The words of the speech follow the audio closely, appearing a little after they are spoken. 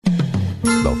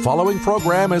The following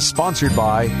program is sponsored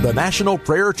by the National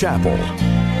Prayer Chapel.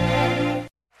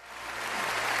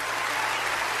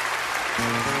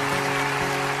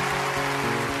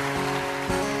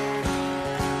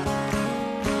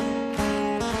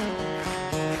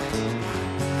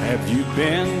 Have you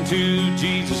been to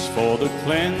Jesus for the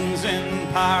cleansing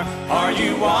power? Are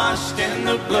you washed in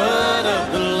the blood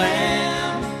of the Lamb?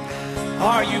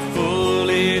 Are you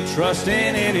fully trusting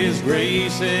in His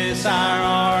grace this hour?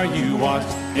 Are you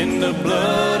washed in the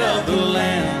blood of the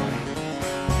Lamb?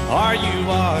 Are you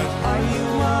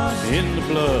washed in the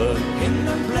blood?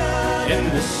 In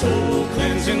the soul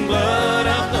cleansing blood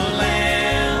of the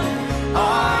Lamb?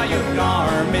 Are your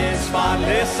garments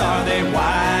spotless? Are they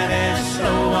white as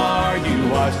snow? Are you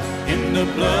washed in the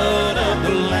blood of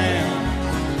the Lamb?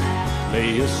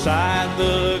 Lay aside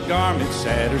the garments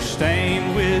that are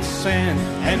stained with sin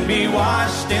and be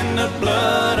washed in the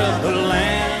blood of the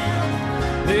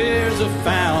Lamb. There's a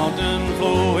fountain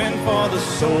flowing for the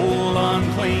soul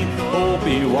unclean. Oh,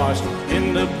 be washed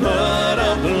in the blood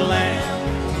of the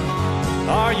Lamb.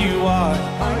 Are you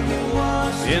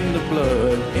washed in the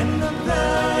blood?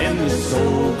 In the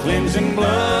soul cleansing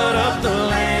blood of the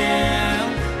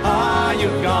Lamb. Are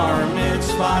your garments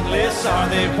spotless? Are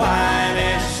they white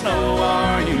as snow?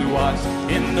 Are you washed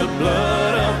in the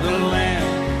blood of the Lamb?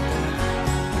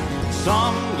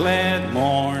 Some glad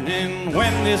morning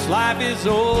when this life is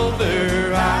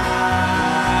over,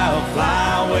 I'll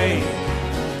fly away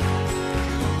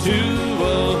to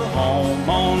a home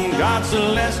on God's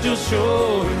celestial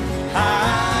shore.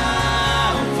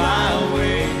 I'll fly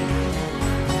away.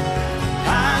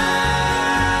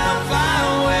 I'll fly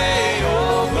away,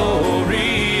 oh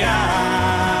glory,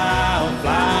 I'll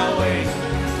fly away.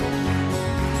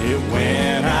 Yeah,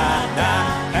 when I die,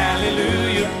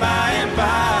 hallelujah, by and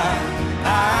by,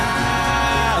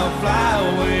 I'll fly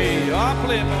away. I'll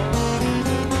play it.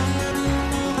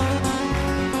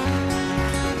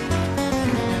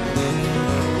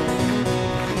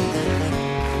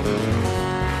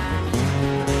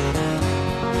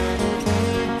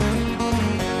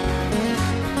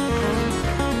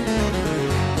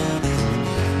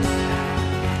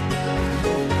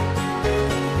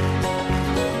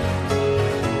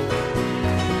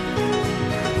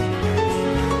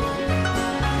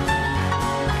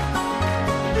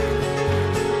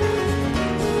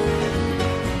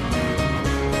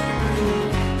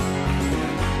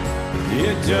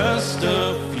 Just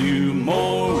a few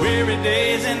more weary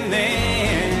days and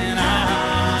then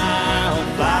I'll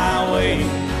fly away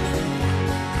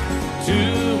to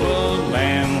a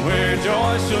land where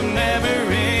joy shall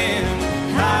never end.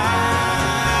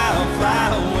 I'll fly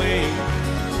away.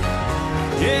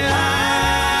 Yeah,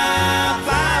 I'll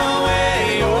fly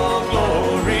away. Oh,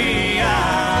 glory,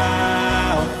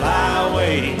 I'll fly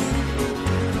away.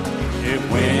 Yeah,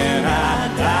 when I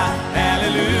die,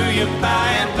 hallelujah, by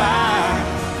and by.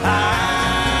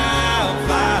 I'll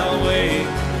fly away,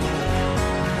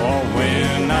 or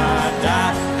when I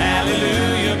die,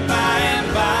 hallelujah, by and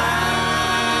by,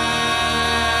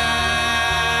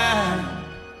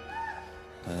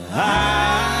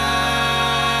 I'll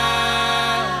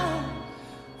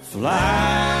fly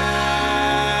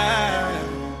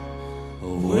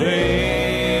away.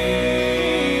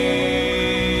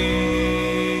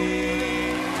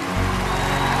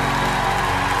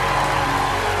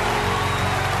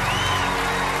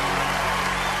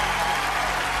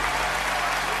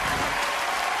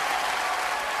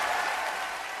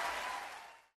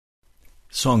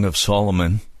 Song of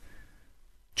Solomon,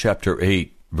 chapter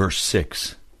 8, verse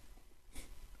 6.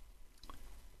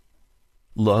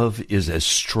 Love is as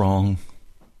strong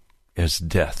as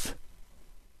death.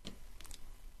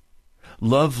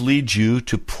 Love leads you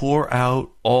to pour out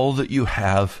all that you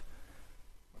have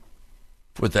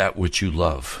for that which you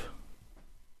love,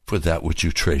 for that which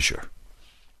you treasure.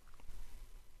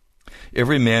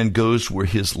 Every man goes where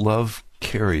his love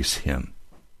carries him.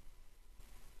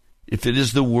 If it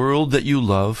is the world that you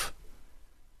love,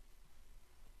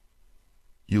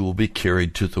 you will be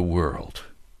carried to the world.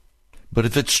 But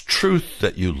if it's truth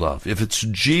that you love, if it's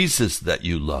Jesus that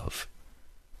you love,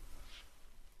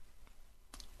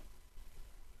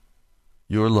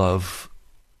 your love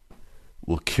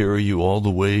will carry you all the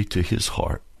way to His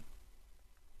heart.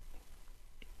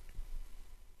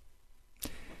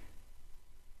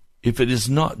 If it is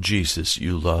not Jesus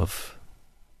you love,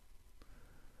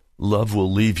 love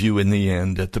will leave you in the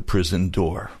end at the prison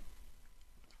door.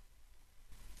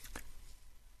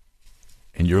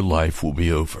 And your life will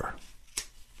be over.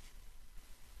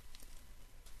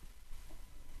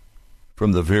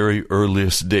 From the very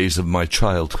earliest days of my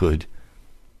childhood,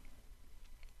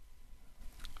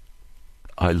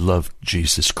 I loved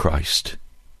Jesus Christ.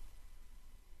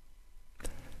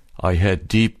 I had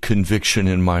deep conviction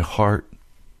in my heart.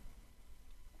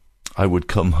 I would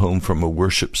come home from a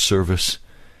worship service,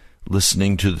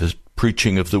 listening to the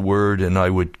preaching of the word, and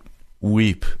I would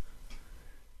weep.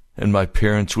 And my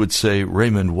parents would say,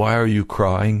 "Raymond, why are you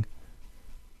crying?"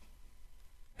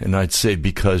 And I'd say,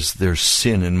 "Because there's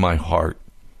sin in my heart."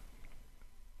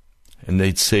 And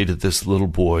they'd say to this little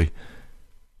boy,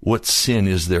 "What sin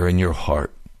is there in your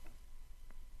heart?"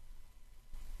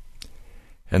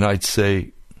 And I'd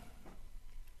say,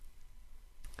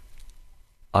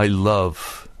 "I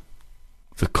love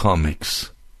the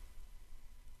comics.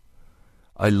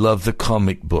 I love the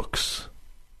comic books.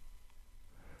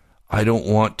 I don't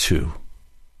want to,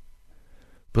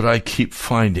 but I keep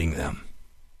finding them."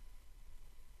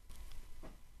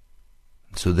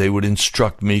 So they would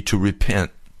instruct me to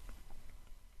repent,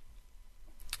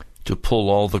 to pull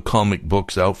all the comic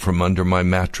books out from under my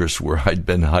mattress where I'd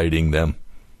been hiding them.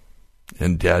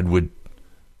 And Dad would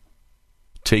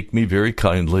take me very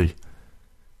kindly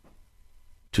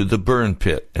to the burn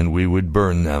pit, and we would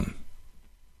burn them.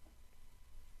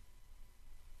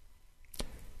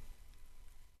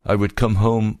 I would come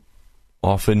home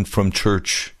often from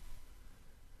church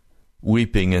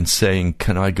weeping and saying,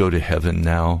 "Can I go to heaven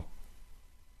now?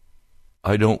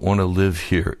 I don't want to live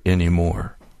here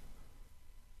anymore."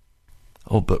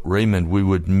 "Oh, but Raymond, we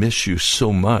would miss you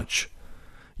so much."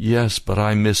 "Yes, but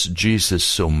I miss Jesus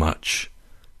so much.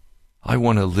 I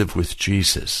want to live with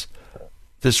Jesus.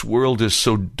 This world is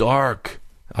so dark."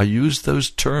 I used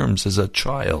those terms as a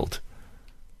child.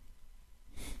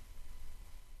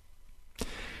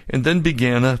 And then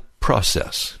began a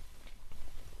process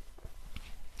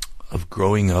of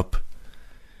growing up,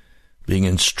 being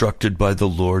instructed by the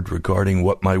Lord regarding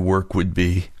what my work would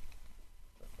be.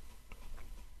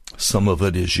 Some of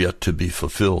it is yet to be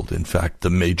fulfilled. In fact, the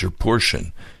major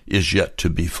portion is yet to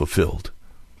be fulfilled.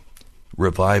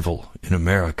 Revival in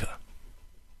America.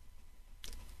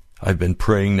 I've been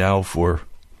praying now for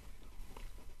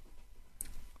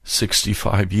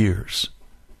 65 years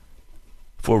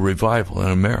for revival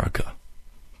in America.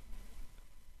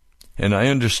 And I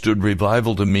understood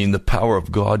revival to mean the power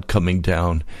of God coming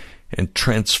down and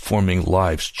transforming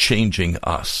lives, changing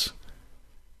us,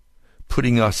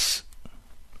 putting us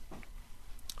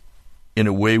in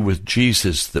a way with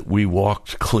Jesus that we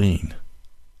walked clean.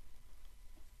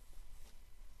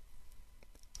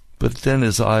 But then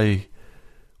as I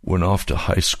went off to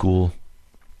high school,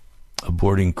 a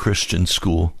boarding Christian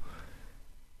school,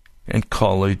 and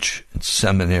college and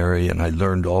seminary, and I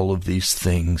learned all of these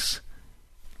things,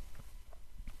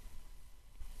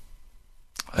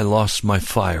 I lost my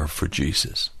fire for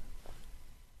Jesus.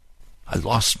 I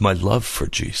lost my love for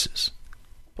Jesus.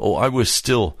 Oh, I would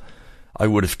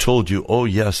have told you, "Oh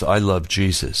yes, I love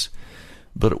Jesus."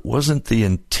 But it wasn't the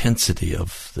intensity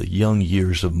of the young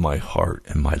years of my heart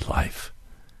and my life.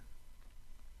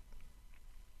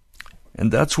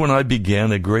 And that's when I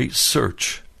began a great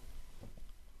search.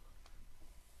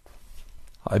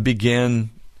 I began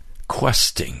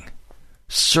questing,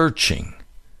 searching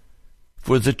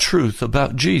for the truth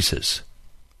about Jesus.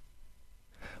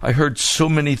 I heard so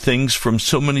many things from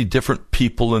so many different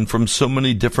people and from so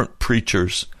many different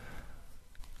preachers.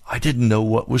 I didn't know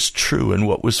what was true and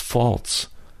what was false.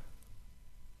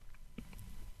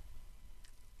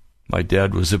 My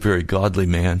dad was a very godly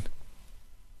man,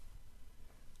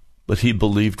 but he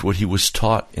believed what he was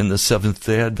taught in the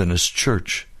Seventh-day Adventist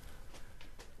Church,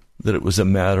 that it was a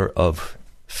matter of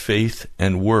faith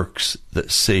and works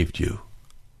that saved you.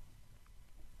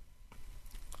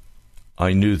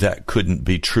 I knew that couldn't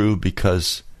be true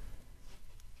because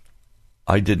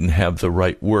I didn't have the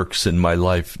right works in my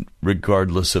life,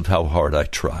 regardless of how hard I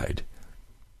tried.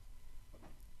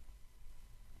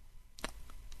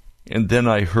 And then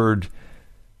I heard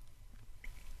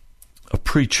a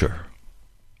preacher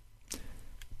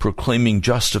proclaiming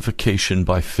justification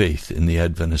by faith in the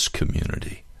Adventist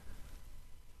community.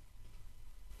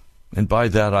 And by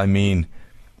that I mean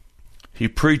he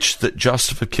preached that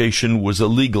justification was a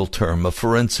legal term, a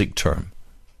forensic term.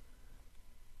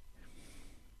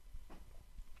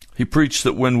 He preached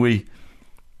that when we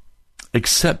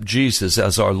accept Jesus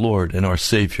as our Lord and our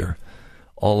Savior,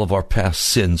 all of our past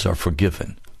sins are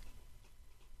forgiven,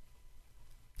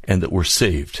 and that we're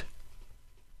saved.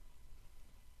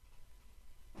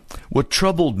 What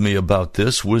troubled me about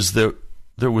this was there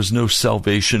was no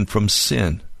salvation from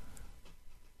sin.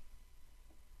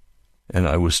 And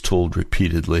I was told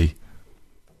repeatedly,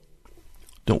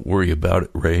 "Don't worry about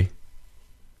it, Ray.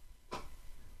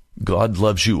 God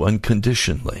loves you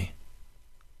unconditionally."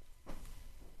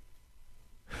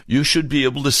 You should be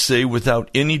able to say without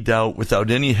any doubt, without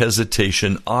any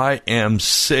hesitation, I am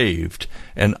saved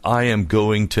and I am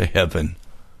going to heaven.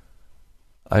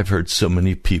 I've heard so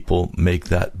many people make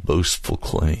that boastful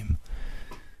claim,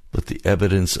 but the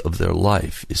evidence of their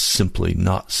life is simply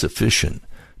not sufficient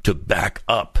to back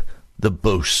up the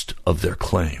boast of their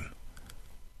claim.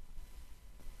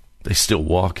 They still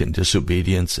walk in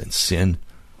disobedience and sin.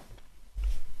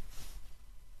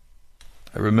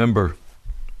 I remember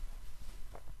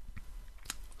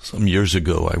some years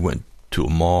ago I went to a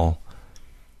mall.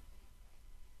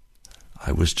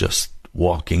 I was just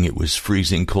walking. It was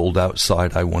freezing cold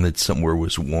outside. I wanted somewhere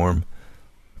was warm.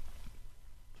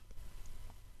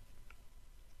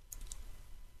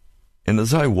 And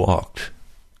as I walked,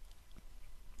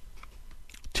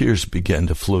 tears began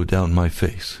to flow down my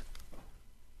face.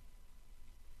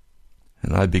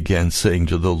 And I began saying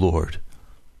to the Lord,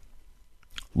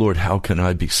 Lord, how can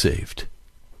I be saved?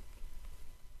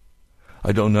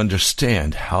 I don't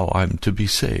understand how I'm to be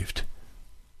saved.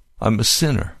 I'm a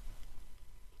sinner.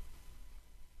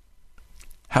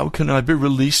 How can I be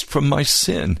released from my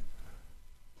sin?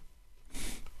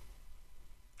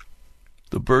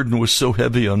 The burden was so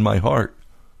heavy on my heart.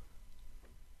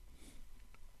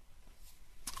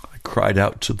 I cried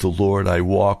out to the Lord. I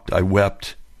walked. I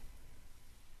wept.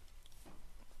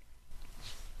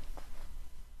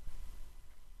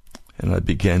 And I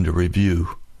began to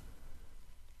review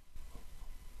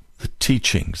the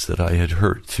teachings that I had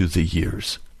heard through the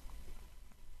years.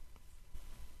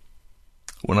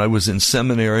 When I was in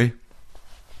seminary,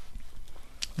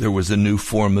 there was a new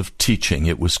form of teaching.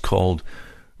 It was called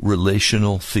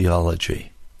relational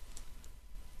theology.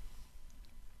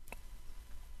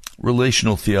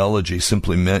 Relational theology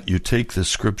simply meant you take the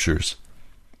scriptures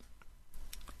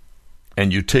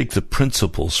and you take the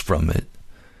principles from it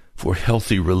for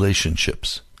healthy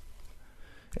relationships.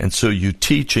 And so you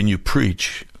teach and you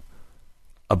preach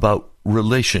about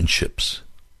relationships.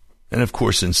 And of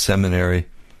course, in seminary,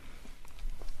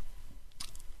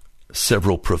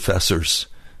 several professors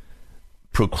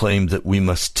proclaimed that we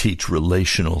must teach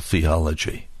relational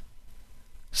theology,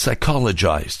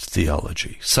 psychologized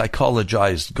theology,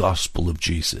 psychologized gospel of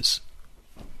Jesus.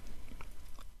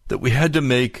 That we had to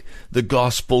make the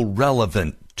gospel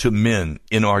relevant to men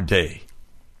in our day.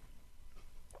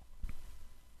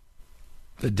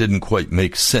 That didn't quite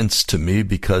make sense to me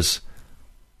because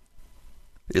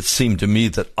it seemed to me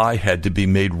that I had to be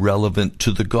made relevant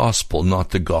to the gospel,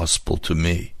 not the gospel to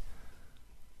me.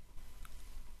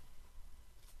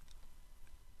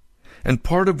 And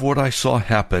part of what I saw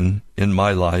happen in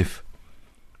my life,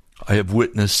 I have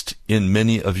witnessed in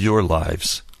many of your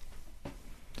lives.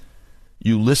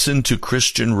 You listen to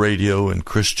Christian radio and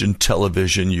Christian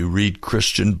television, you read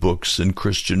Christian books and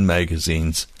Christian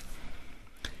magazines,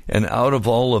 and out of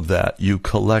all of that, you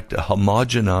collect a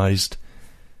homogenized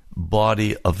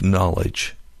body of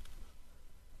knowledge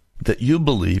that you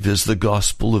believe is the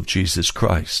gospel of Jesus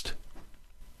Christ.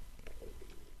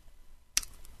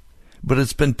 But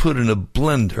it's been put in a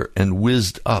blender and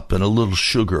whizzed up and a little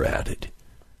sugar added.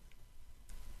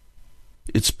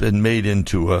 It's been made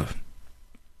into a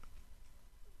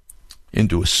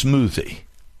smoothie.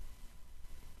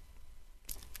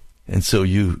 And so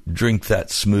you drink that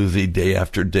smoothie day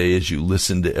after day as you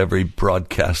listen to every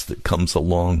broadcast that comes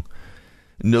along.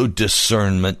 No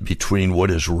discernment between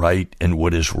what is right and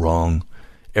what is wrong.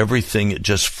 Everything, it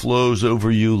just flows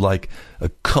over you like a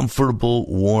comfortable,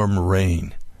 warm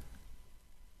rain.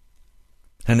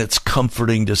 And it's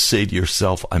comforting to say to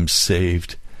yourself, I'm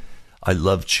saved. I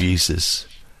love Jesus.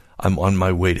 I'm on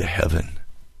my way to heaven.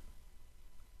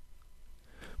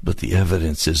 But the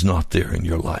evidence is not there in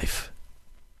your life.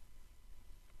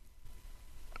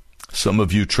 Some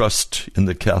of you trust in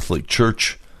the Catholic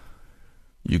Church.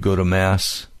 You go to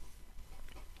Mass.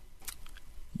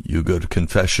 You go to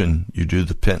confession. You do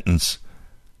the penance.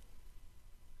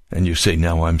 And you say,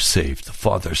 now I'm saved. The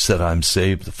Father said I'm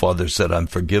saved. The Father said I'm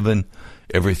forgiven.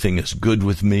 Everything is good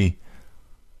with me.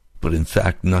 But in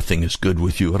fact, nothing is good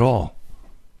with you at all.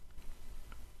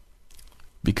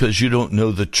 Because you don't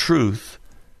know the truth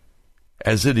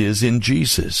as it is in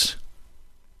Jesus.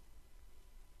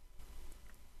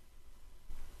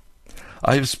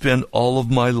 I have spent all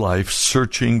of my life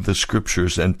searching the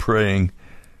scriptures and praying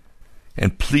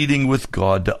and pleading with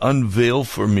God to unveil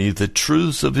for me the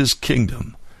truths of his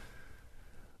kingdom,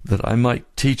 that I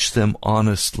might teach them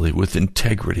honestly with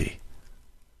integrity,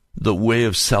 the way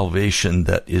of salvation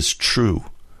that is true,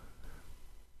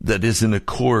 that is in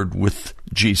accord with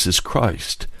Jesus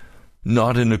Christ,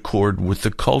 not in accord with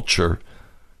the culture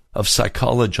of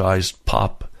psychologized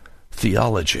pop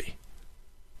theology.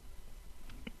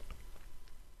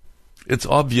 It's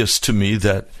obvious to me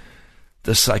that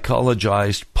the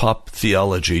psychologized pop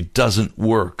theology doesn't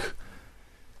work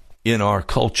in our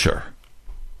culture.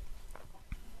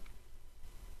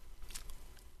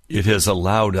 It has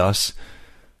allowed us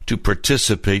to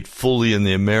participate fully in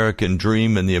the American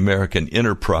dream and the American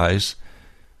enterprise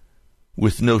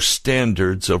with no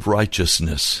standards of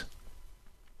righteousness.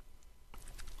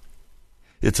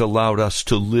 It's allowed us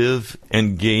to live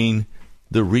and gain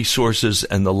the resources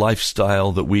and the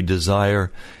lifestyle that we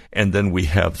desire, and then we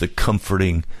have the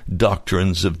comforting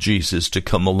doctrines of Jesus to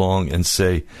come along and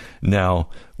say, now,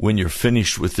 when you're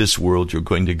finished with this world, you're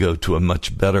going to go to a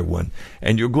much better one,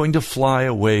 and you're going to fly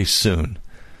away soon.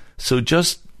 So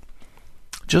just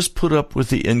put up with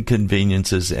the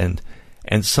inconveniences, and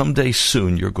someday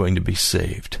soon you're going to be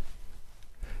saved.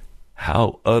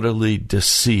 How utterly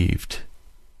deceived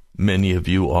many of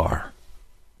you are.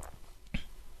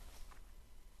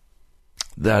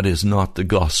 That is not the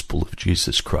gospel of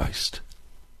Jesus Christ.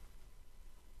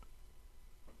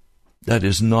 That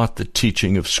is not the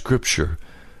teaching of Scripture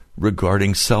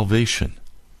regarding salvation.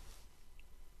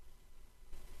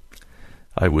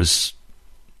 I was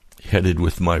headed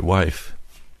with my wife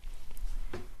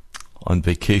on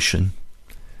vacation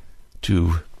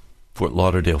to Fort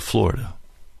Lauderdale, Florida.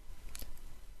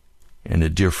 And a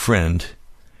dear friend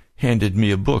handed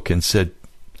me a book and said,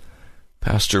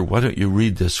 Pastor, why don't you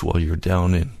read this while you're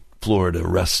down in Florida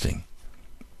resting?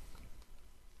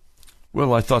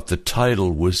 Well, I thought the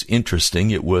title was interesting.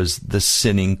 It was The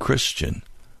Sinning Christian.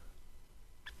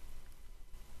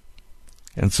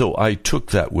 And so I took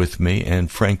that with me,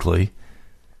 and frankly,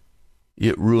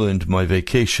 it ruined my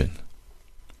vacation.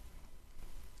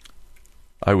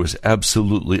 I was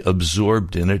absolutely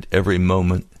absorbed in it every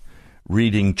moment,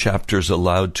 reading chapters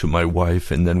aloud to my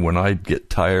wife, and then when I'd get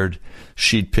tired,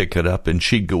 she'd pick it up and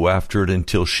she'd go after it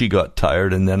until she got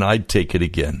tired, and then I'd take it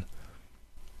again.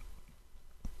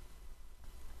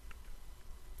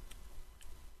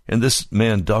 And this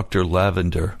man, Dr.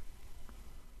 Lavender,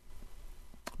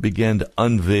 began to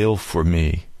unveil for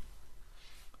me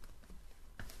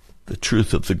the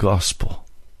truth of the gospel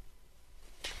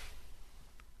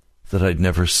that I'd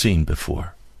never seen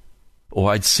before. Oh,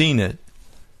 I'd seen it,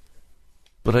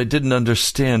 but I didn't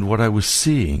understand what I was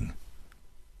seeing.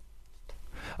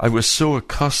 I was so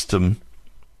accustomed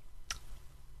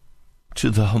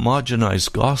to the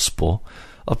homogenized gospel.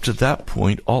 Up to that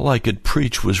point, all I could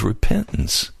preach was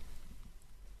repentance.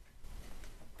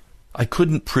 I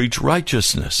couldn't preach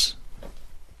righteousness.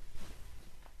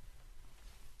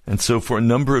 And so for a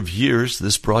number of years,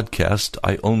 this broadcast,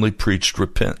 I only preached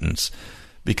repentance,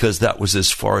 because that was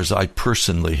as far as I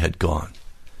personally had gone.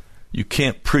 You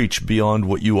can't preach beyond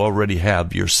what you already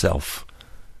have yourself.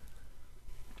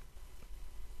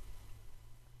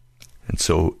 And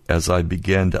so as I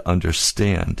began to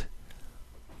understand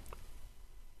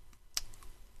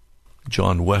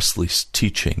John Wesley's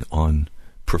teaching on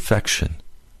perfection,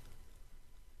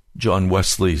 John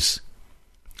Wesley's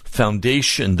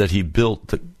foundation that he built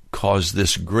that caused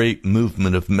this great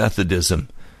movement of Methodism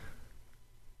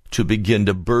to begin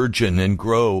to burgeon and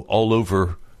grow all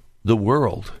over the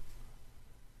world.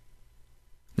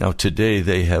 Now today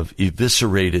they have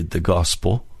eviscerated the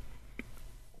gospel.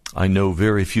 I know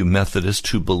very few Methodists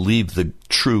who believe the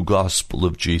true gospel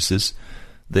of Jesus.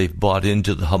 They've bought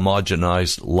into the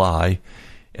homogenized lie,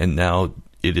 and now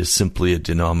it is simply a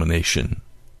denomination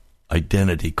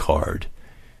identity card.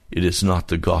 It is not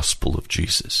the gospel of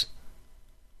Jesus.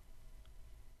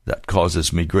 That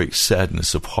causes me great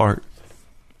sadness of heart.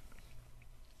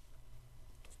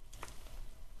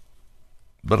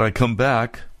 But I come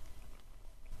back.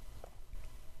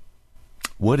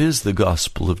 What is the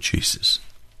gospel of Jesus?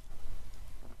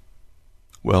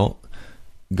 Well,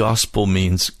 gospel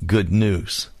means good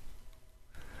news.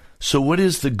 So what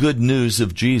is the good news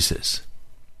of Jesus?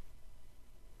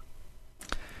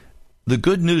 The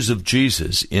good news of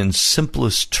Jesus, in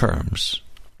simplest terms,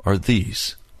 are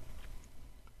these: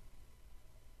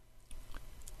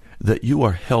 that you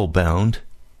are hell-bound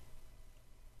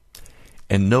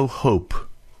and no hope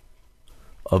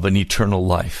of an eternal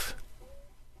life.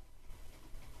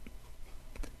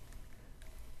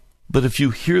 But if you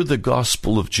hear the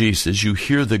gospel of Jesus, you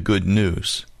hear the good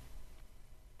news.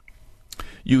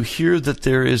 You hear that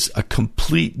there is a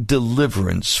complete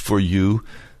deliverance for you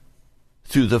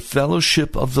through the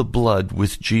fellowship of the blood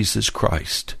with Jesus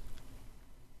Christ.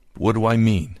 What do I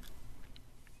mean?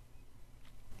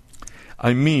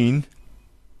 I mean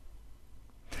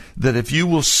that if you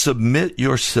will submit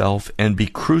yourself and be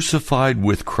crucified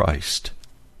with Christ,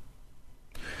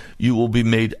 you will be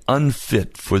made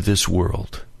unfit for this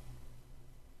world,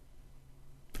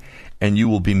 and you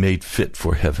will be made fit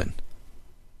for heaven.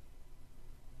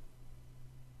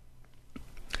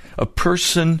 A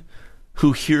person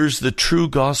who hears the true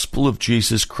gospel of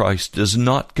Jesus Christ does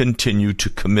not continue to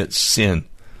commit sin.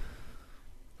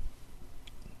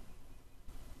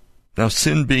 Now,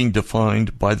 sin being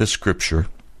defined by the Scripture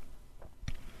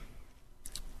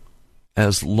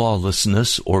as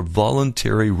lawlessness or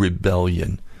voluntary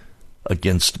rebellion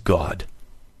against God.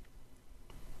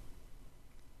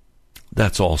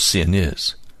 That's all sin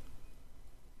is.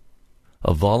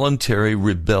 A voluntary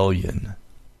rebellion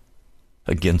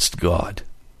against God.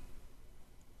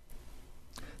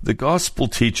 The gospel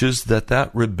teaches that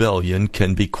that rebellion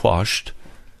can be quashed,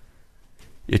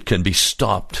 it can be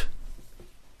stopped,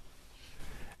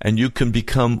 and you can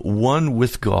become one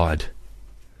with God,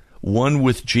 one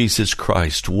with Jesus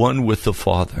Christ, one with the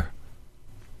Father.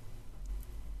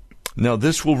 Now,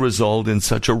 this will result in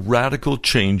such a radical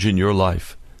change in your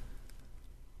life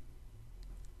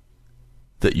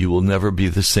that you will never be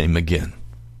the same again.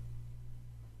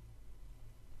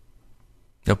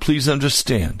 Now, please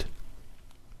understand,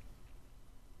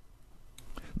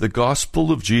 the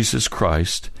gospel of Jesus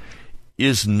Christ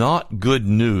is not good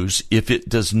news if it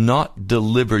does not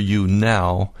deliver you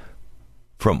now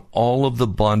from all of the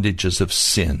bondages of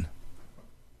sin.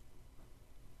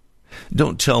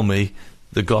 Don't tell me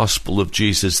the gospel of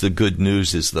Jesus, the good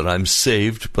news is that I'm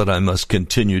saved, but I must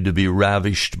continue to be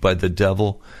ravished by the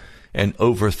devil and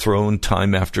overthrown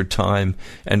time after time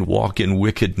and walk in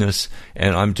wickedness,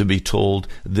 and I'm to be told,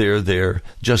 there,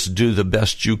 just do the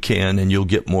best you can and you'll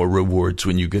get more rewards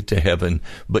when you get to heaven,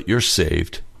 but you're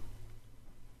saved.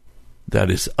 That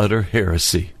is utter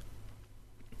heresy.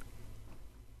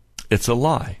 It's a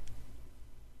lie.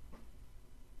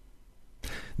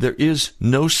 There is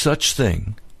no such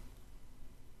thing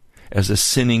as a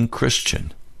sinning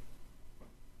Christian.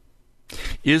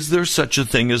 Is there such a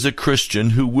thing as a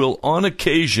Christian who will, on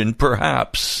occasion,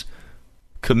 perhaps,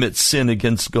 commit sin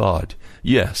against God?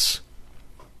 Yes.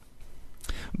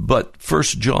 But 1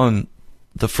 John,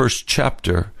 the first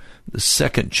chapter, the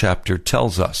second chapter,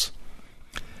 tells us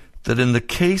that in the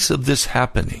case of this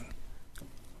happening,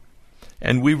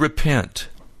 and we repent,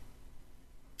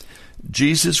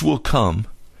 Jesus will come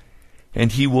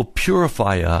and he will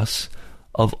purify us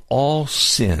of all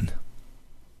sin.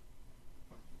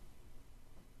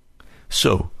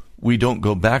 So we don't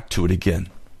go back to it again.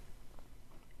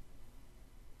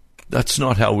 That's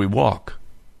not how we walk.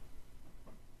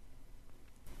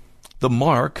 The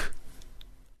mark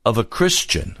of a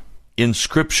Christian in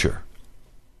Scripture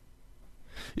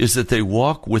is that they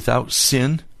walk without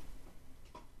sin.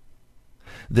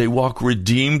 They walk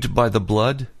redeemed by the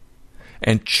blood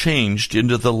and changed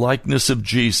into the likeness of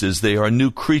Jesus. They are new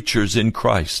creatures in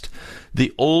Christ.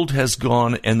 The old has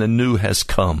gone and the new has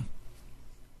come.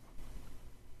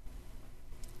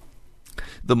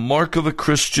 The mark of a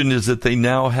Christian is that they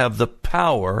now have the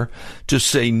power to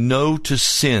say no to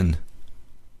sin.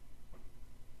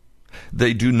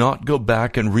 They do not go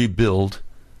back and rebuild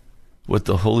what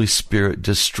the Holy Spirit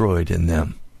destroyed in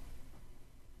them.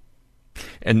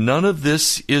 And none of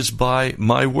this is by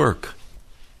my work.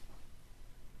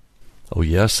 Oh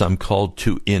yes, I'm called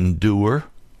to endure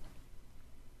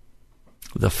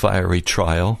the fiery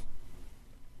trial.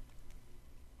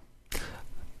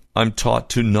 I'm taught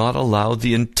to not allow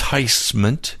the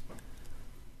enticement,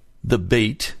 the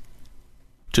bait,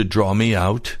 to draw me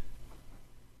out,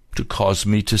 to cause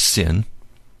me to sin.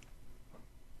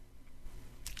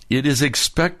 It is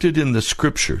expected in the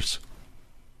Scriptures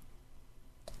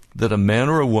that a man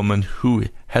or a woman who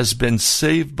has been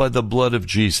saved by the blood of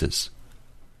Jesus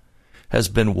has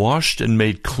been washed and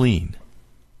made clean,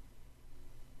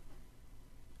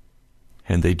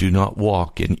 and they do not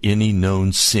walk in any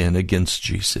known sin against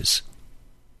Jesus.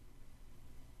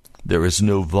 There is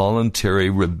no voluntary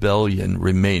rebellion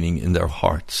remaining in their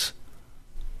hearts.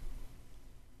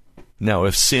 Now,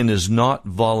 if sin is not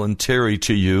voluntary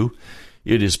to you,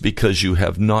 it is because you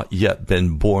have not yet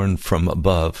been born from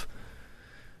above.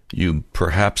 You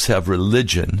perhaps have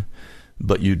religion,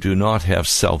 but you do not have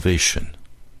salvation.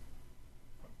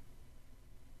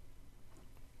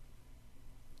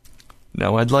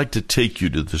 Now, I'd like to take you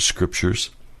to the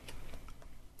Scriptures.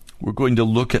 We're going to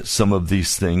look at some of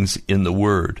these things in the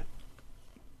Word.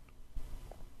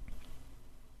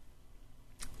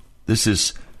 This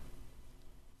is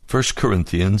 1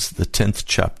 Corinthians, the 10th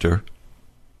chapter.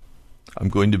 I'm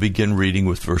going to begin reading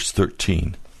with verse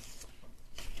 13.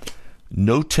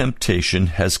 No temptation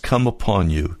has come upon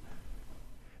you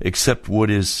except what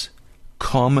is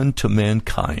common to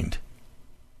mankind.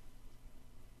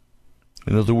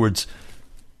 In other words,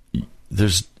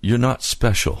 you're not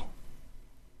special.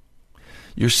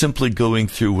 You're simply going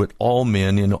through what all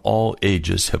men in all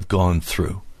ages have gone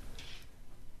through.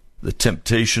 the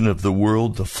temptation of the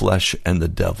world, the flesh, and the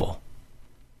devil.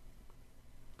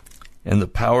 And the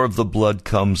power of the blood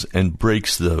comes and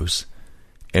breaks those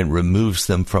and removes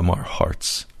them from our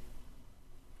hearts.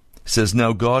 It says,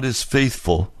 now God is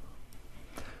faithful,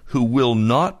 who will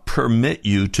not permit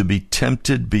you to be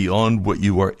tempted beyond what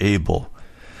you are able,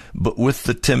 but with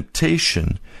the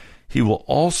temptation he will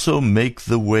also make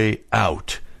the way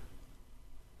out,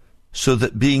 so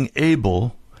that being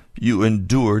able, you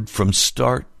endured from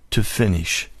start to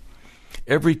finish.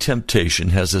 Every temptation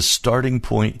has a starting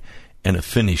point and a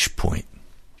finish point.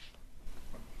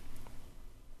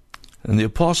 And the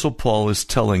Apostle Paul is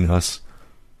telling us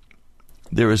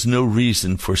there is no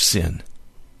reason for sin.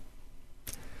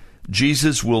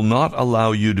 Jesus will not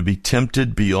allow you to be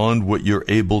tempted beyond what you're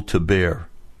able to bear.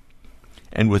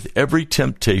 And with every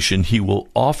temptation, he will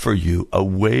offer you a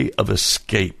way of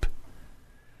escape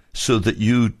so that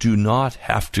you do not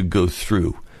have to go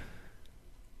through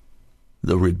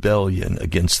the rebellion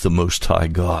against the Most High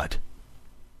God.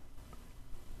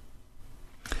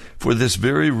 For this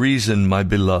very reason, my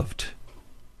beloved,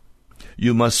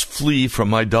 you must flee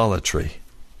from idolatry.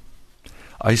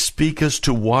 I speak as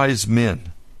to wise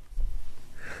men.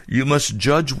 You must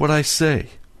judge what I say.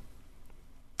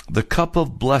 The cup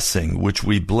of blessing which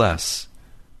we bless,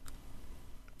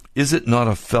 is it not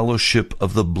a fellowship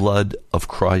of the blood of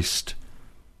Christ?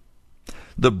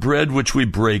 The bread which we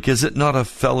break, is it not a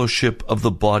fellowship of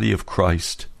the body of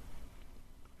Christ?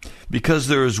 Because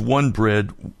there is one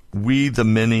bread, we the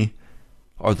many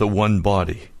are the one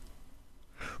body.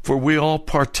 For we all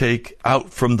partake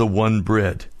out from the one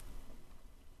bread.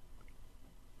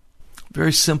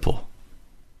 Very simple.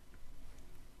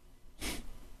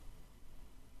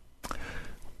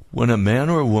 When a man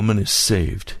or a woman is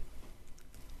saved,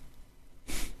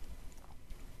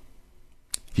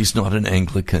 he's not an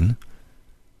Anglican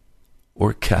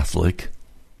or a Catholic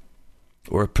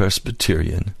or a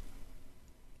Presbyterian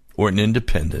or an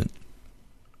independent.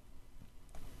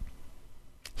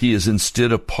 He is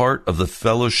instead a part of the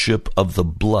fellowship of the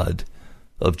blood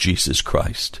of Jesus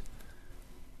Christ.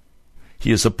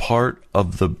 He is a part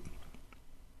of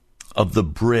the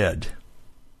bread,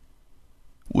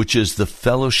 which is the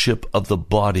fellowship of the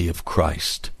body of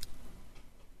Christ.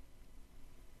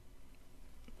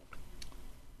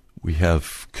 We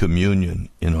have communion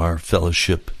in our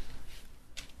fellowship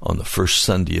on the first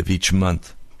Sunday of each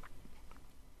month.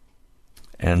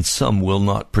 And some will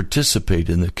not participate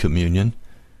in the communion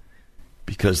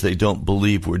because they don't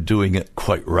believe we're doing it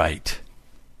quite right.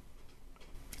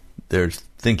 They're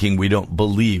thinking we don't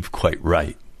believe quite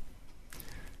right.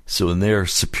 So in their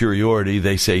superiority,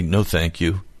 they say, no, thank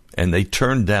you. And they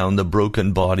turn down the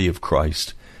broken body of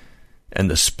Christ and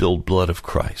the spilled blood of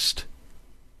Christ.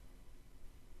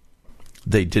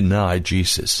 They deny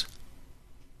Jesus.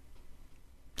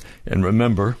 And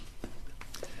remember,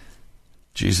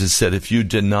 Jesus said, if you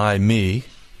deny me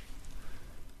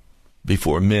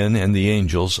before men and the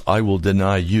angels, I will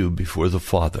deny you before the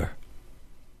Father.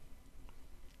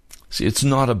 See, it's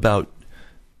not about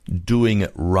doing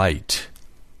it right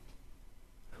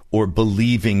or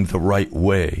believing the right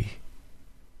way.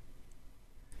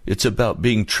 It's about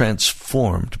being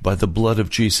transformed by the blood of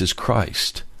Jesus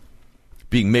Christ,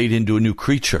 being made into a new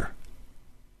creature.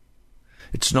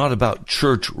 It's not about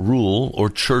church rule or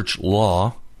church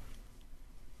law.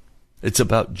 It's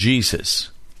about Jesus.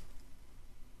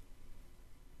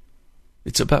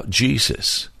 It's about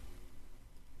Jesus.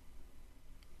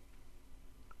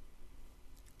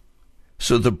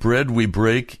 So the bread we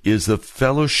break is the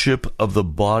fellowship of the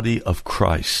body of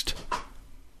Christ.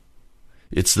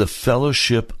 It's the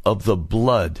fellowship of the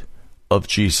blood of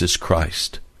Jesus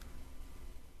Christ.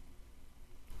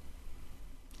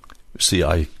 See,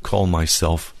 I call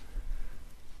myself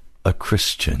a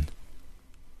Christian.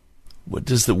 What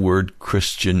does the word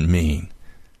Christian mean?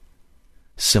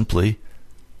 Simply,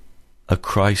 a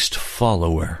Christ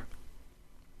follower.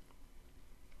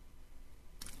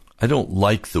 I don't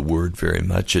like the word very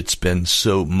much. It's been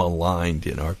so maligned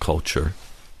in our culture.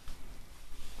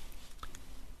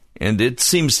 And it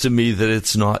seems to me that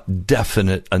it's not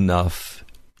definite enough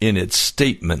in its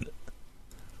statement.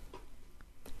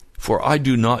 For I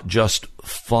do not just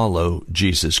follow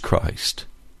Jesus Christ.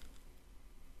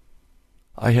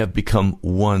 I have become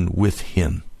one with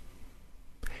him,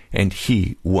 and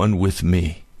he one with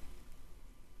me.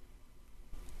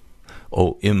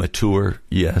 Oh, immature,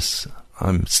 yes,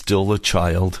 I'm still a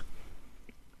child.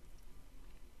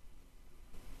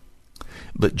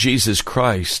 But Jesus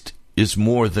Christ is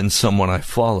more than someone I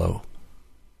follow.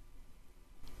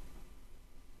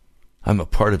 I'm a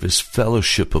part of his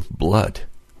fellowship of blood.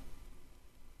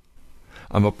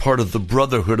 I'm a part of the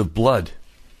brotherhood of blood.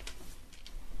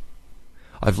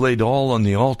 I've laid all on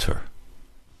the altar.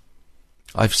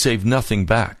 I've saved nothing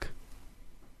back.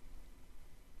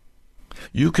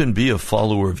 You can be a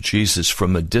follower of Jesus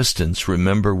from a distance.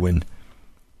 Remember when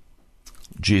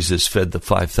Jesus fed the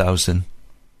 5,000?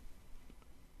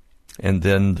 And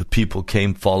then the people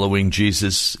came following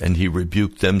Jesus, and he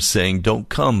rebuked them, saying, "Don't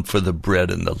come for the bread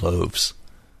and the loaves,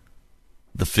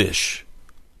 the fish."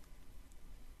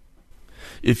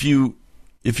 If you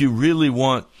really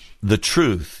want the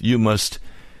truth, you must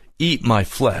eat my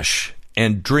flesh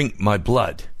and drink my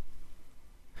blood.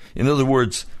 In other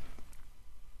words,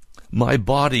 my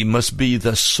body must be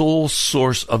the sole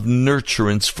source of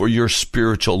nurturance for your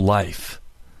spiritual life.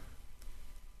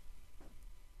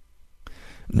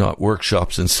 Not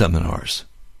workshops and seminars.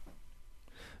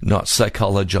 Not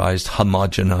psychologized,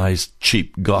 homogenized,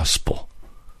 cheap gospel.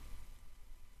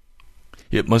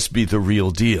 It must be the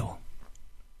real deal.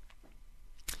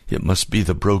 It must be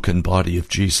the broken body of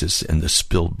Jesus and the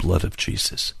spilled blood of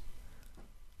Jesus.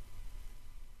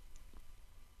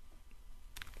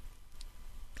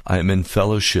 I am in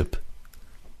fellowship.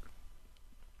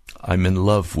 I'm in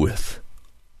love with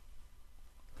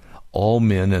all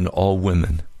men and all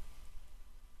women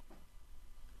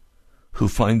who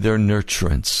find their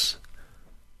nurturance,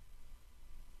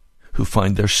 who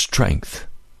find their strength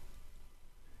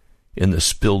in the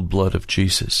spilled blood of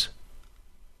Jesus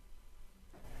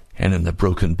and in the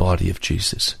broken body of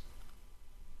Jesus.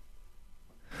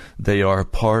 They are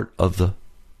part of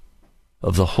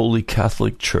the Holy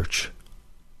Catholic Church.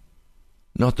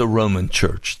 Not the Roman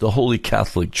Church, the Holy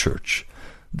Catholic Church,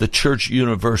 the Church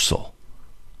Universal.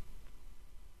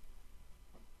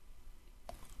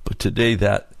 But today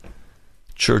that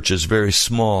church is very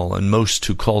small, and most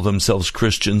who call themselves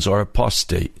Christians are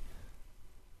apostate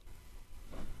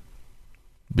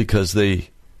because they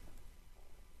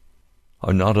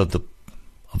are not of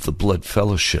the blood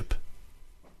fellowship.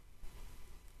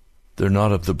 They're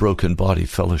not of the broken body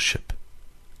fellowship,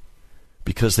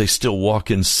 because they still walk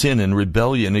in sin and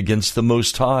rebellion against the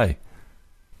Most High.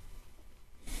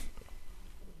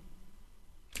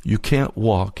 You can't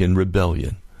walk in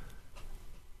rebellion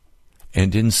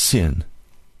and in sin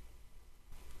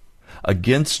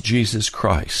against Jesus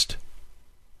Christ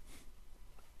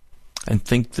and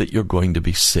think that you're going to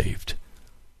be saved.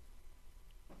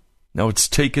 Now, it's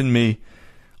taken me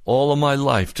all of my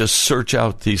life to search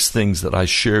out these things that I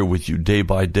share with you day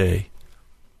by day.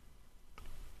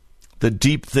 The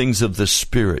deep things of the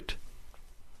Spirit.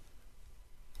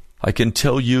 I can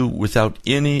tell you without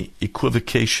any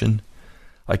equivocation,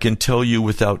 I can tell you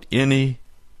without any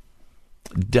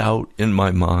doubt in my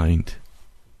mind,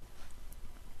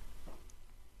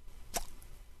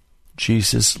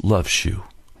 Jesus loves you.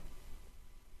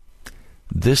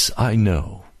 This I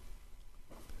know,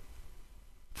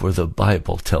 for the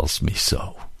Bible tells me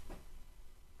so.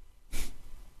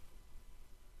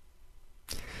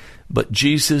 But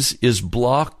Jesus is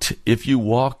blocked if you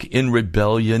walk in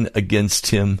rebellion against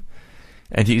him,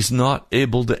 and he's not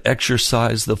able to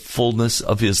exercise the fullness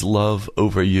of his love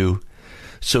over you.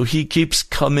 So he keeps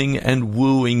coming and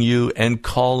wooing you and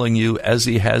calling you, as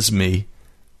he has me,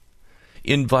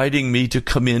 inviting me to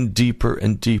come in deeper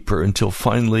and deeper until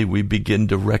finally we begin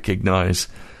to recognize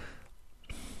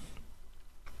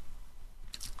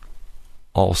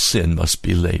all sin must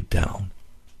be laid down.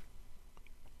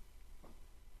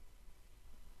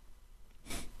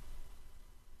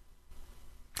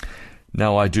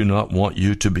 Now, I do not want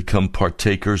you to become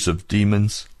partakers of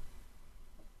demons.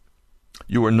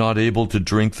 You are not able to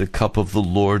drink the cup of the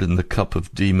Lord and the cup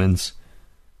of demons.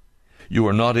 You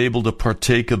are not able to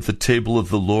partake of the table of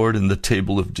the Lord and the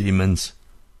table of demons.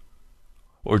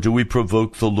 Or do we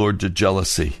provoke the Lord to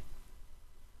jealousy?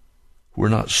 We're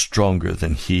not stronger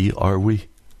than he, are we?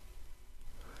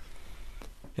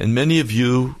 And many of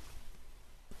you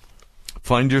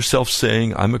find yourself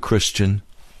saying, I'm a Christian.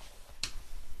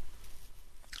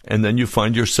 And then you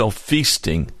find yourself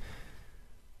feasting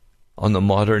on the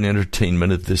modern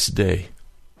entertainment of this day.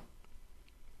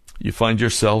 You find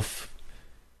yourself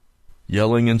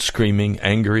yelling and screaming,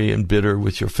 angry and bitter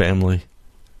with your family.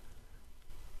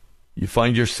 You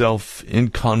find yourself in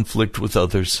conflict with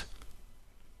others.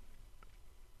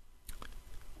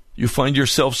 You find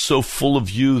yourself so full of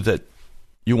you that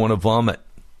you want to vomit.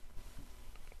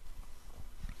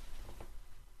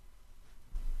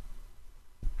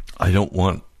 I don't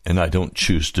want and I don't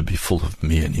choose to be full of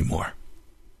me anymore.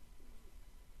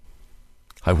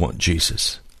 I want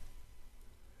Jesus.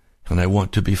 And I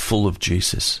want to be full of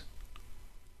Jesus.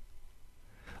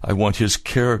 I want his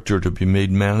character to be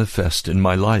made manifest in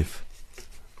my life.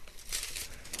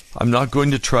 I'm not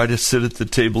going to try to sit at the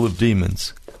table of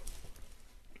demons.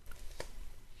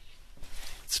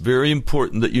 It's very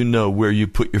important that you know where you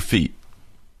put your feet.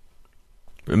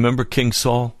 Remember King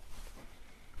Saul?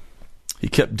 He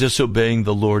kept disobeying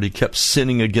the Lord. He kept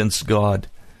sinning against God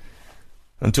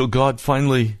until God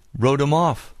finally wrote him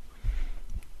off.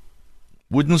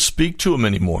 Wouldn't speak to him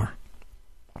anymore.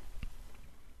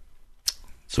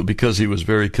 So because he was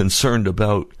very concerned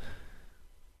about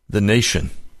the nation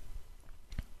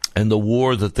and the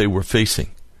war that they were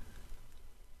facing,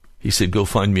 he said, go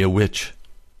find me a witch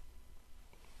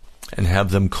and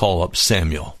have them call up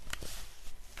Samuel.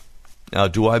 Now,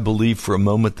 do I believe for a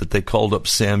moment that they called up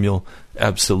Samuel?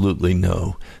 Absolutely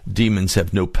no. Demons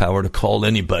have no power to call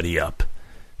anybody up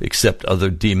except other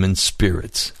demon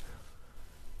spirits.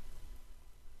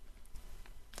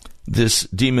 This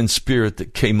demon spirit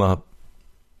that came up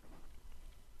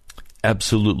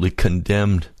absolutely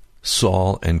condemned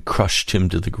Saul and crushed him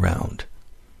to the ground.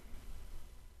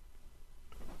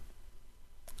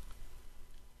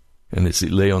 And as he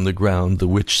lay on the ground, the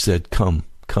witch said, come,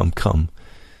 come, come.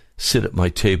 Sit at my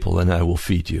table, and I will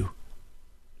feed you.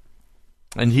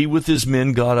 And he with his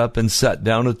men got up and sat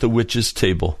down at the witch's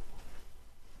table.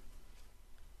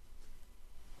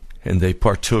 And they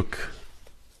partook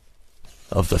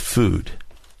of the food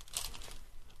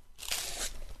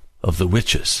of the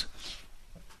witches.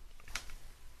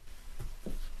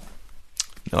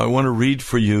 Now I want to read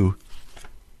for you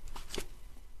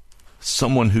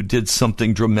someone who did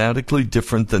something dramatically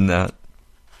different than that.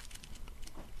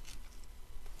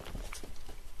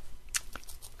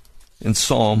 In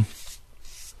Psalm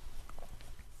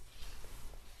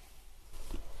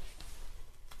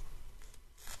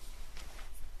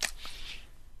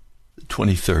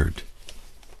 23rd,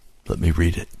 let me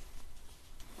read it.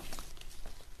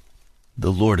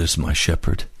 The Lord is my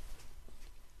shepherd.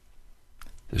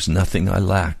 There's nothing I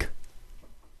lack.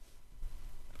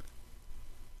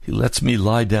 He lets me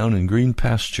lie down in green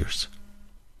pastures.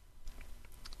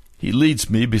 He leads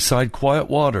me beside quiet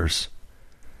waters.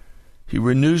 He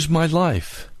renews my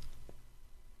life.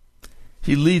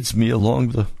 He leads me along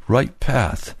the right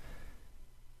path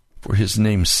for his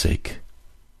name's sake.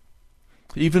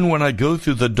 Even when I go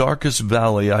through the darkest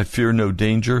valley, I fear no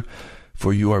danger,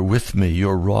 for you are with me.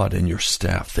 Your rod and your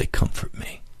staff, they comfort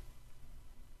me.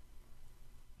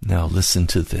 Now listen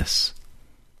to this.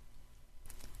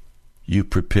 You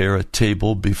prepare a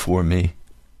table before me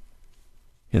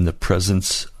in the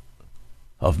presence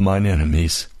of mine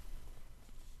enemies.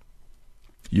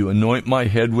 You anoint my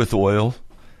head with oil.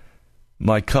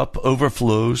 My cup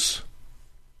overflows.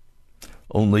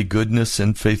 Only goodness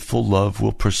and faithful love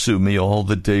will pursue me all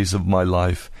the days of my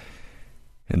life,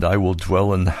 and I will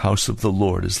dwell in the house of the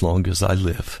Lord as long as I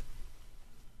live.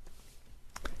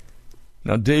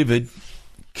 Now David,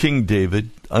 King David,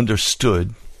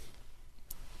 understood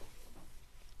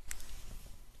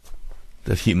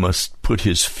that he must put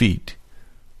his feet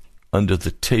under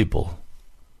the table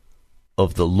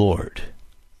of the Lord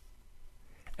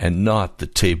and not the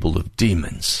table of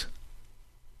demons.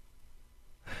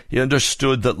 He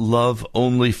understood that love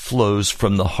only flows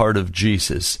from the heart of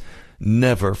Jesus,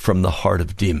 never from the heart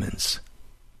of demons.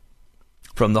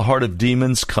 From the heart of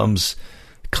demons comes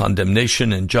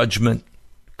condemnation and judgment,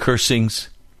 cursings.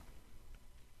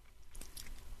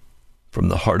 From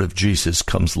the heart of Jesus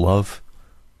comes love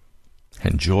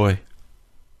and joy.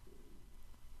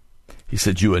 He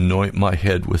said, you anoint my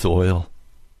head with oil.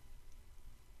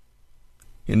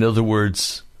 In other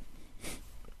words,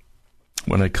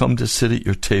 when I come to sit at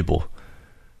your table,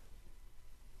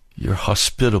 you're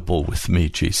hospitable with me,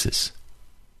 Jesus.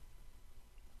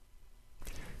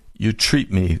 You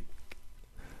treat me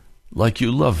like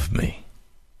you love me.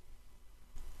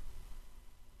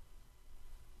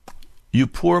 You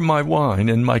pour my wine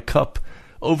and my cup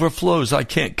overflows. I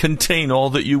can't contain all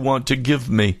that you want to give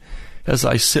me as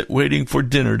I sit waiting for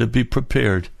dinner to be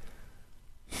prepared.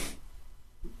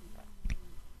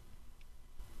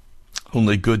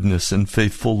 Only goodness and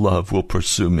faithful love will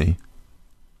pursue me.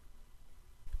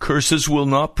 Curses will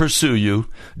not pursue you.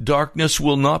 Darkness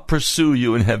will not pursue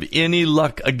you and have any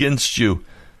luck against you.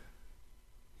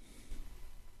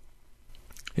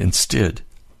 Instead,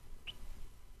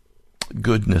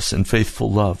 goodness and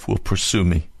faithful love will pursue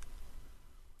me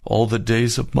all the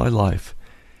days of my life,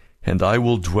 and I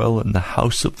will dwell in the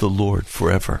house of the Lord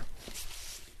forever.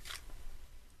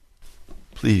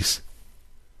 Please,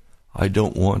 I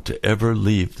don't want to ever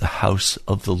leave the house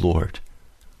of the Lord.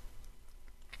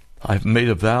 I've made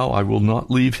a vow I will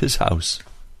not leave his house.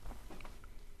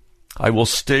 I will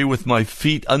stay with my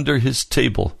feet under his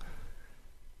table,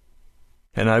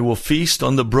 and I will feast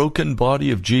on the broken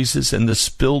body of Jesus and the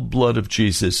spilled blood of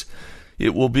Jesus.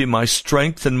 It will be my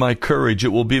strength and my courage. It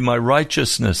will be my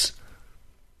righteousness.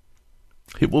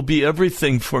 It will be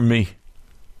everything for me.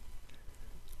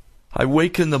 I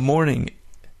wake in the morning,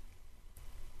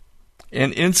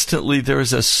 and instantly there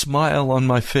is a smile on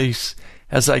my face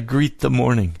as I greet the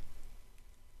morning.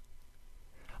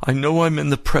 I know I'm in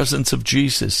the presence of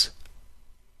Jesus.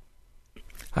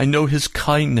 I know His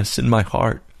kindness in my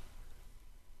heart.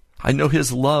 I know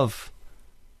His love.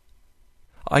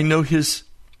 I know His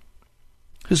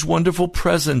wonderful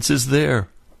presence is there.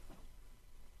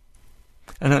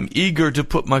 And I'm eager to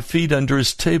put my feet under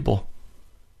His table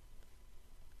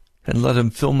and let Him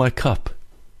fill my cup.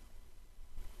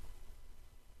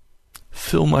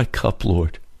 Fill my cup,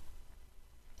 Lord.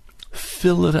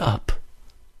 Fill it up.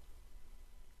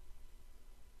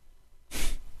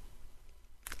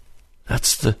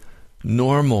 That's the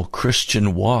normal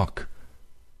Christian walk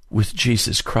with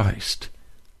Jesus Christ.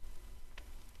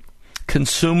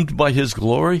 Consumed by His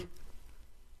glory,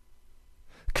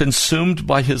 consumed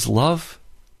by His love,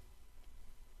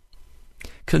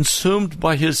 consumed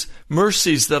by His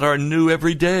mercies that are new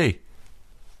every day.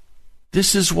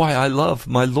 This is why I love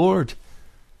my Lord.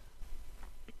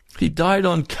 He died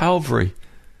on Calvary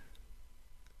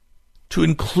to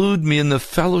include me in the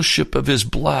fellowship of His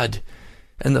blood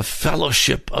and the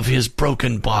fellowship of His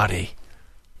broken body.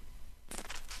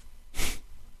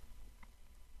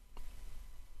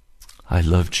 I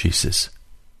love Jesus.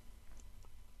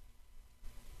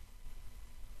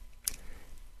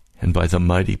 And by the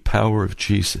mighty power of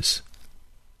Jesus,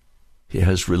 He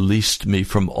has released me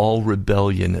from all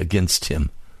rebellion against Him.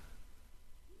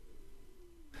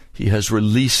 He has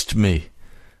released me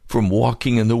from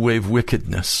walking in the way of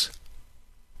wickedness.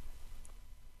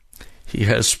 He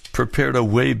has prepared a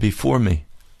way before me.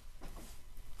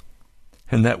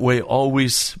 And that way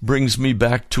always brings me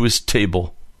back to His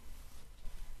table,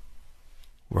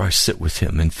 where I sit with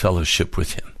Him in fellowship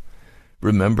with Him.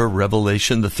 Remember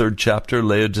Revelation, the 3rd chapter,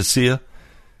 Laodicea?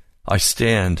 I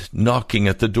stand knocking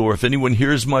at the door. If anyone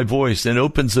hears my voice and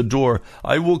opens the door,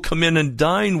 I will come in and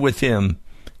dine with him,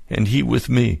 and he with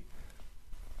me.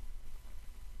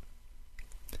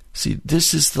 See,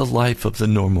 this is the life of the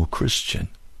normal Christian.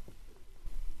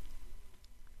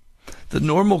 The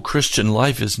normal Christian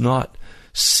life is not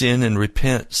sin and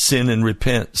repent, sin and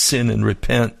repent, sin and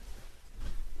repent.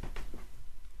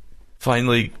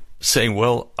 Finally saying,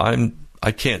 well, I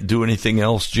can't do anything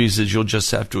else. Jesus, you'll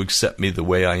just have to accept me the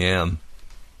way I am.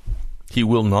 He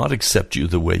will not accept you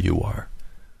the way you are.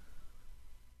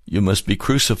 You must be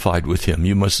crucified with Him.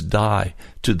 You must die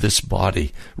to this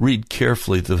body. Read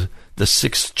carefully the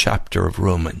 6th chapter of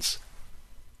Romans.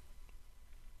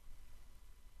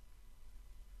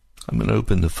 I'm going to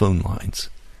open the phone lines.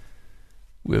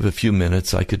 We have a few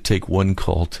minutes. I could take one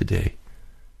call today.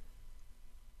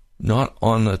 Not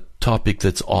on a topic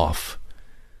that's off,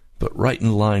 but right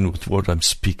in line with what I'm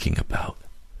speaking about.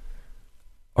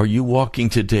 Are you walking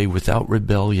today without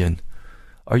rebellion?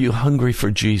 Are you hungry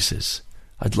for Jesus?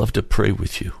 I'd love to pray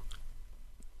with you.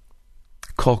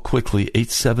 Call quickly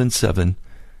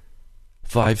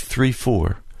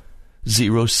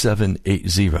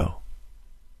 877-534-0780.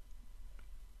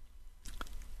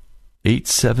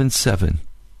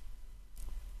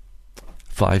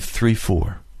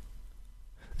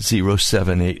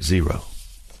 877-534-0780.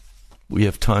 We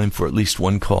have time for at least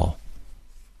one call.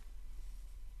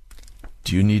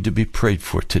 Do you need to be prayed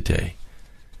for today?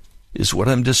 Is what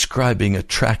I'm describing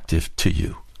attractive to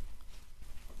you?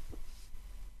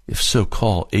 If so,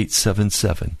 call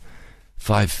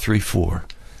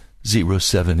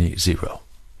 877-534-0780.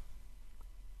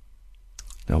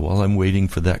 Now, while I'm waiting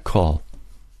for that call,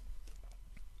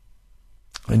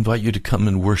 I invite you to come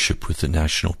and worship with the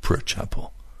National Prayer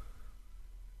Chapel.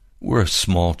 We're a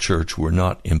small church. We're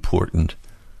not important.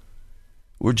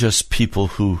 We're just people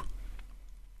who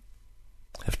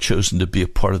have chosen to be a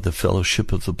part of the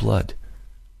fellowship of the blood.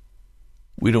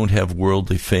 We don't have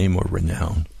worldly fame or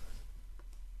renown.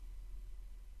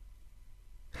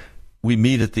 We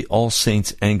meet at the All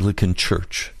Saints Anglican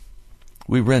Church.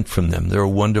 We rent from them. They're a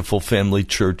wonderful family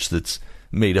church that's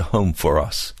made a home for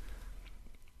us.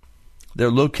 They're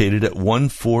located at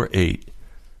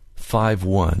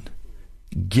 14851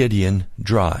 Gideon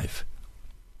Drive.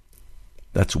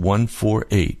 That's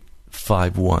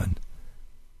 14851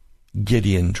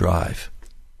 Gideon Drive,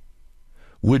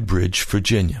 Woodbridge,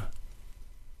 Virginia,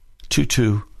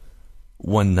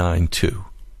 22192.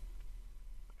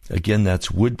 Again, that's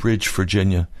Woodbridge,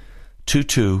 Virginia,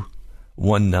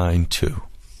 22192.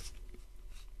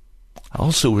 I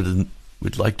also would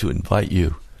like to invite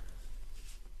you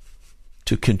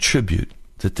to contribute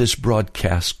that this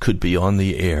broadcast could be on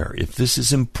the air. If this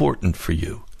is important for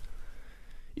you,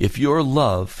 if your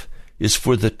love is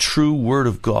for the true Word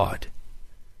of God,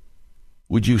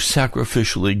 would you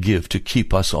sacrificially give to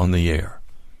keep us on the air?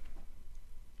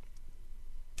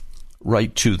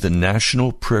 Write to the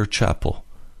National Prayer Chapel,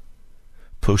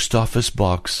 Post Office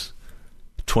Box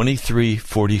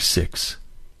 2346,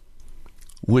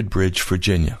 Woodbridge,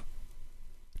 Virginia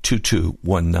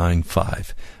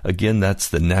 22195. Again, that's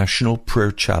the National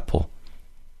Prayer Chapel,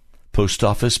 Post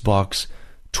Office Box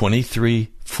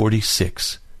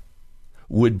 2346,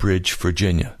 Woodbridge,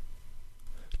 Virginia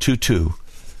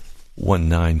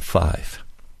 22195.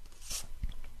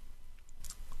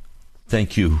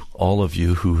 Thank you, all of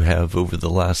you who have over the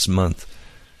last month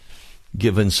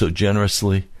given so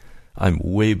generously. I'm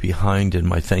way behind in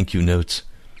my thank you notes.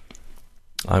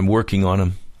 I'm working on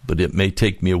them, but it may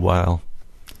take me a while.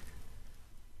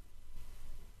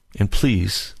 And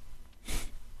please,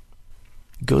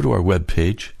 go to our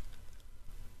webpage,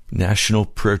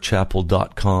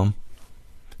 nationalprayerchapel.com.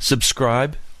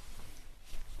 Subscribe.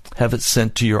 Have it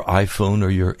sent to your iPhone or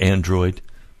your Android.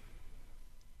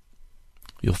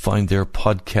 You'll find there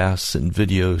podcasts and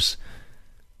videos,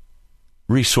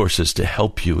 resources to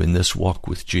help you in this walk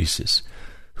with Jesus,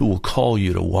 who will call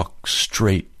you to walk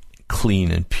straight,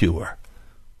 clean, and pure.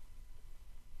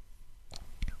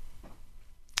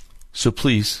 So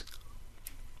please,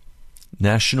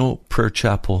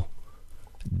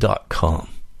 nationalprayerchapel.com.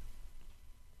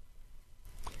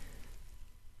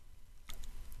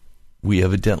 We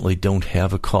evidently don't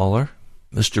have a caller.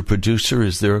 Mr. Producer,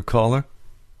 is there a caller?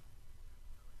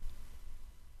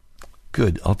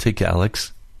 Good. I'll take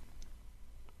Alex.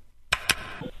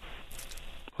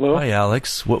 Hello? Hi,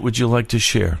 Alex. What would you like to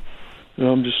share?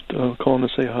 I'm just calling to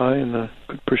say hi and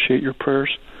appreciate your prayers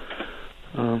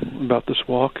about this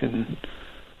walk. And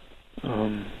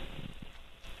I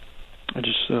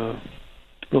just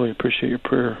really appreciate your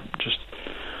prayer just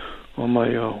on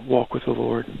my walk with the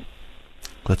Lord.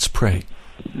 Let's pray.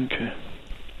 Okay.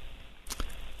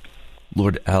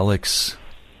 Lord, Alex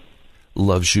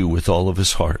loves you with all of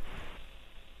his heart.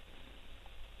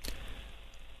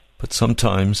 But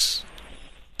sometimes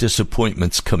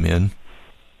disappointments come in,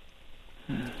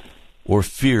 or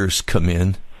fears come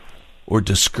in, or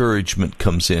discouragement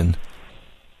comes in.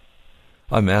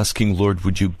 I'm asking, Lord,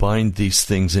 would you bind these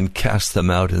things and cast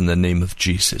them out in the name of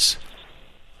Jesus?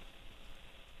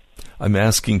 I'm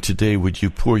asking today, would you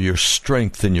pour your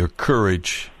strength and your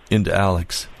courage into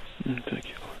Alex? Thank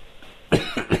you,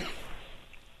 Lord.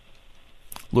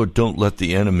 Lord, don't let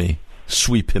the enemy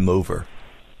sweep him over,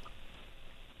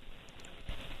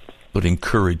 but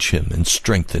encourage him and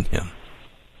strengthen him.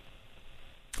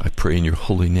 I pray in your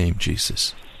holy name,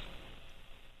 Jesus.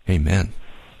 Amen.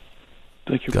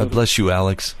 Thank you. God brother. bless you,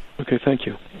 Alex. Okay, thank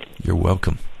you. You're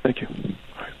welcome. Thank you. All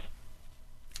right.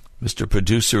 Mr.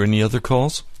 Producer, any other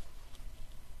calls?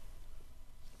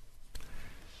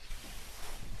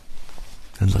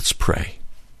 And let's pray.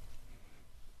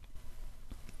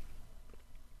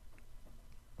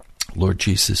 Lord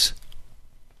Jesus,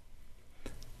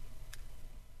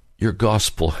 your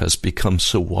gospel has become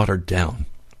so watered down,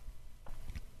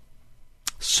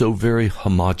 so very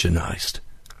homogenized.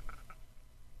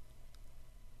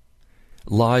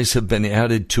 Lies have been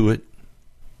added to it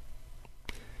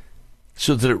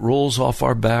so that it rolls off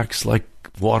our backs like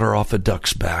water off a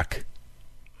duck's back.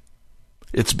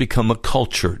 It's become a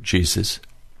culture, Jesus.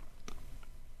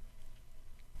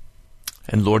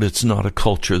 And Lord, it's not a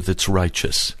culture that's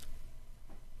righteous.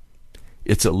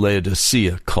 It's a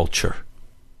Laodicea culture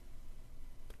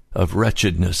of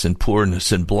wretchedness and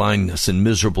poorness and blindness and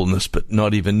miserableness, but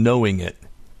not even knowing it,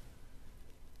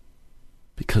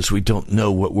 because we don't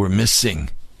know what we're missing,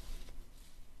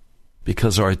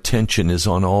 because our attention is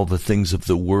on all the things of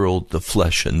the world, the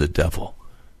flesh, and the devil.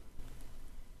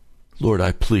 Lord,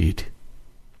 I plead,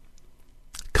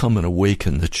 come and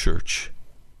awaken the church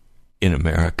in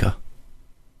America.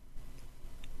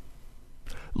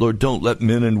 Lord, don't let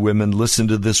men and women listen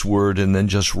to this word and then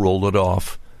just roll it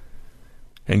off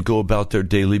and go about their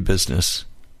daily business.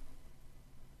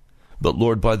 But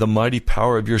Lord, by the mighty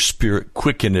power of your Spirit,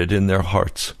 quicken it in their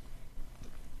hearts.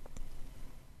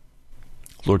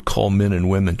 Lord, call men and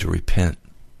women to repent,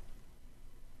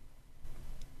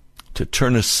 to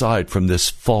turn aside from this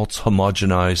false,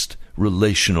 homogenized,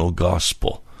 relational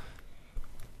gospel,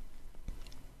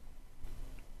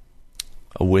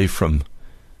 away from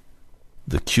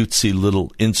the cutesy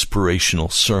little inspirational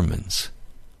sermons.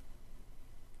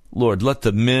 Lord, let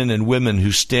the men and women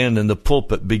who stand in the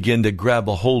pulpit begin to grab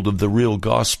a hold of the real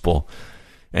gospel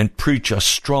and preach a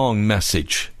strong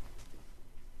message,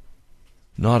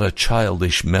 not a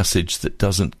childish message that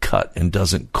doesn't cut and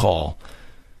doesn't call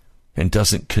and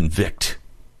doesn't convict.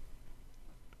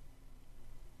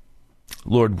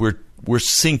 Lord, We're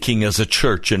sinking as a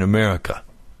church in America.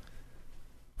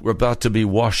 We're about to be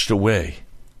washed away.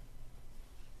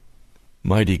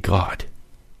 Mighty God,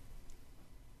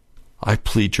 I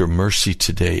plead your mercy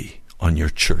today on your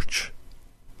church.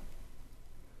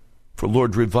 For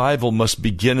Lord, revival must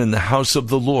begin in the house of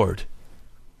the Lord.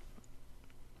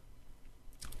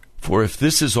 For if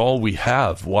this is all we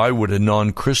have, why would a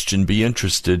non-Christian be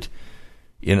interested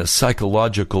in a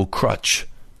psychological crutch?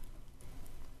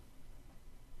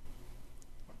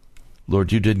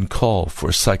 Lord, you didn't call for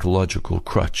a psychological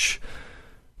crutch.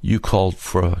 You called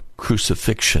for a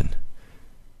crucifixion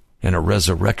and a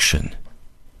resurrection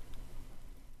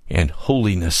and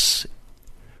holiness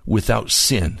without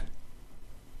sin,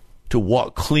 to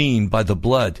walk clean by the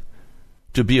blood,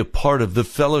 to be a part of the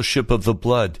fellowship of the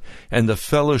blood and the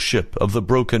fellowship of the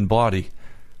broken body.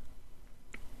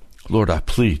 Lord, I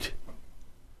plead,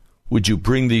 would you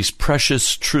bring these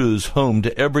precious truths home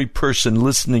to every person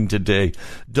listening today?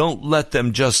 Don't let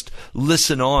them just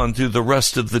listen on through the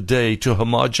rest of the day to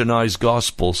homogenize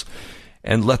gospels,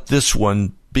 and let this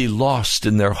one be lost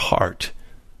in their heart.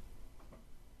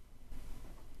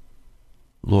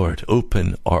 Lord,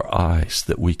 open our eyes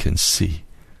that we can see.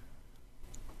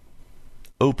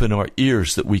 Open our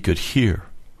ears that we could hear,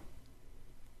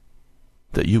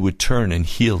 that you would turn and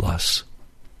heal us.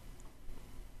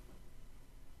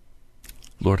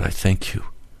 Lord, I thank you.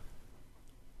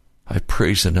 I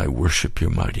praise and I worship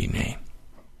your mighty name.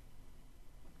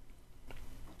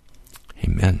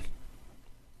 Amen.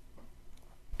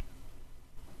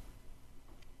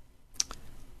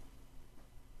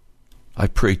 I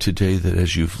pray today that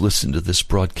as you've listened to this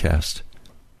broadcast,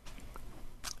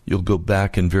 you'll go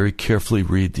back and very carefully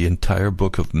read the entire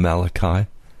book of Malachi,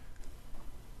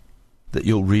 that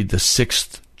you'll read the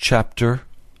 6th chapter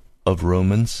of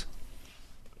Romans,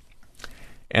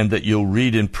 and that you'll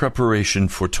read in preparation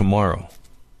for tomorrow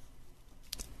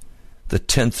the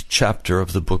 10th chapter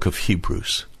of the book of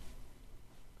Hebrews.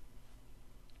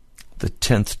 The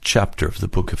 10th chapter of the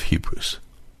book of Hebrews.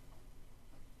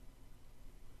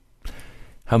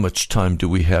 How much time do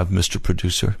we have, Mr.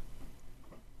 Producer?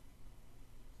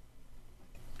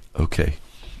 Okay.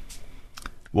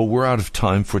 Well, we're out of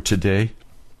time for today.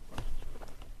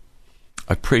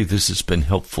 I pray this has been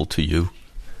helpful to you.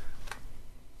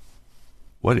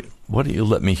 Why don't you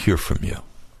let me hear from you?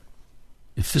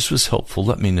 If this was helpful,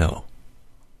 let me know.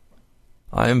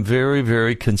 I am very,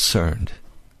 very concerned.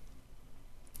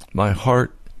 My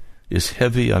heart is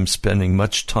heavy. I'm spending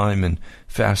much time in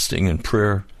fasting and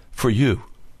prayer for you.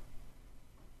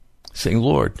 Saying,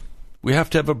 Lord, we have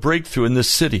to have a breakthrough in this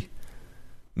city.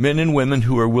 Men and women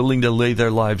who are willing to lay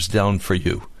their lives down for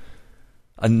you.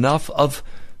 Enough of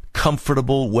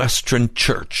comfortable Western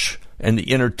church and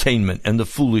the entertainment and the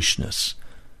foolishness.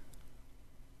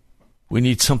 We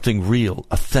need something real,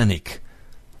 authentic,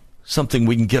 something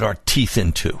we can get our teeth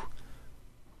into.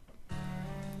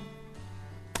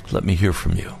 Let me hear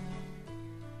from you.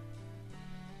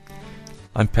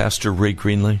 I'm Pastor Ray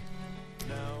Greenley.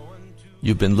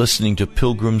 You've been listening to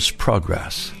Pilgrim's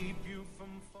Progress.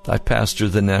 I pastor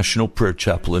the National Prayer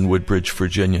Chapel in Woodbridge,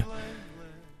 Virginia.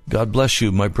 God bless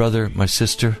you, my brother, my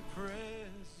sister.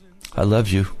 I love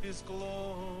you.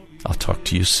 I'll talk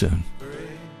to you soon.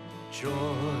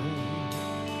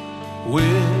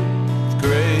 With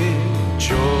great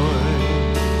joy,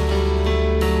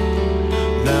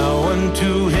 now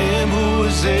unto him who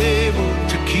is able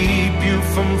to keep you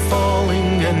from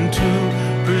falling and to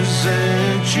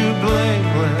present you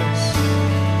blameless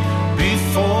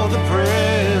before the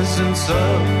presence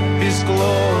of his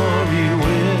glory,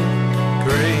 with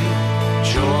great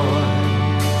joy,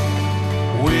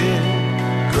 with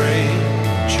great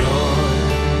joy.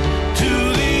 To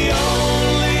the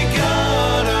only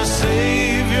God, our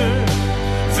Savior,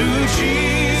 through Jesus.